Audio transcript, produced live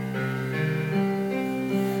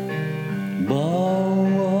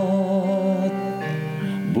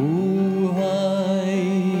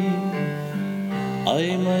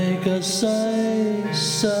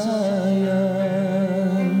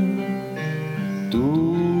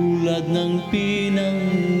tulad ng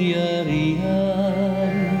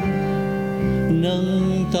pinangyarihan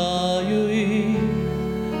nang tayo'y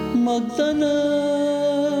magtanaw.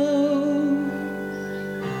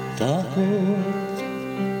 Takot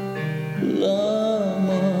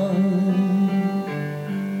lamang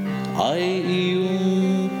ay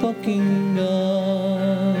iyong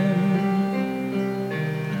pakinggan,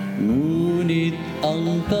 ngunit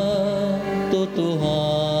ang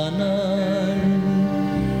katotohanan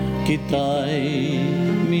kita'y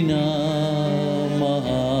minamahal.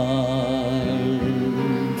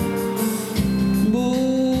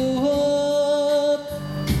 Buhat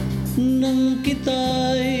nang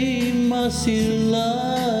kita'y masilayan,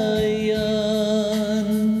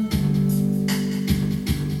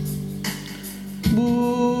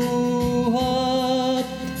 buhat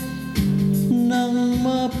nang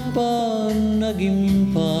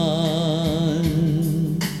mapanagimpan,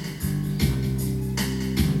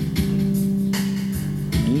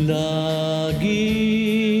 laging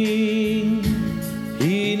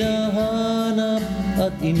hinahanap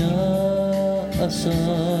at inaasam.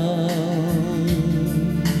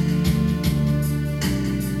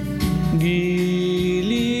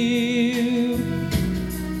 Giliw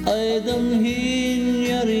ay damhin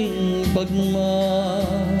niya ring pagmamahal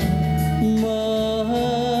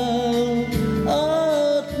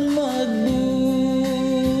at magbuhat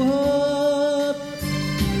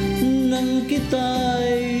nang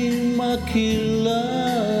kita'y makilala.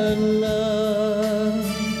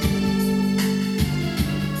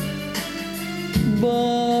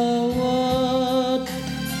 Bawat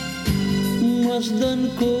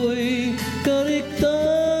masdan ko'y kariktan,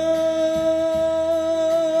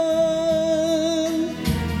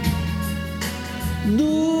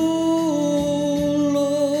 dulot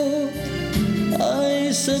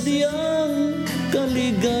ay sadyang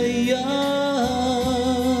kaligayahan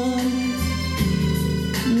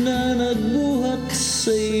na nagbuhat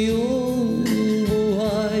sa iyong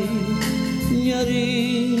buhay niya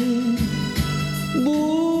ring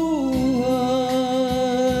buhay.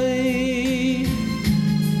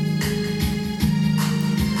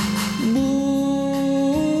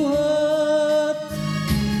 Buhat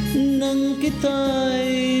nang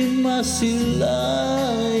kita'y masilayan,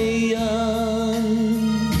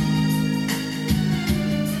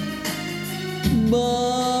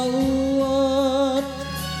 bawat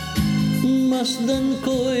masdan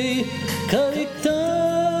ko'y kariktan,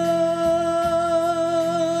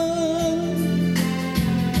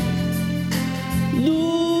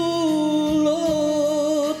 dulot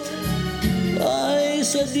ay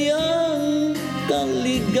sadyang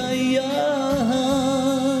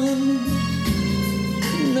kaligayahan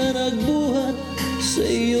na nagbuhat sa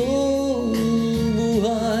iyo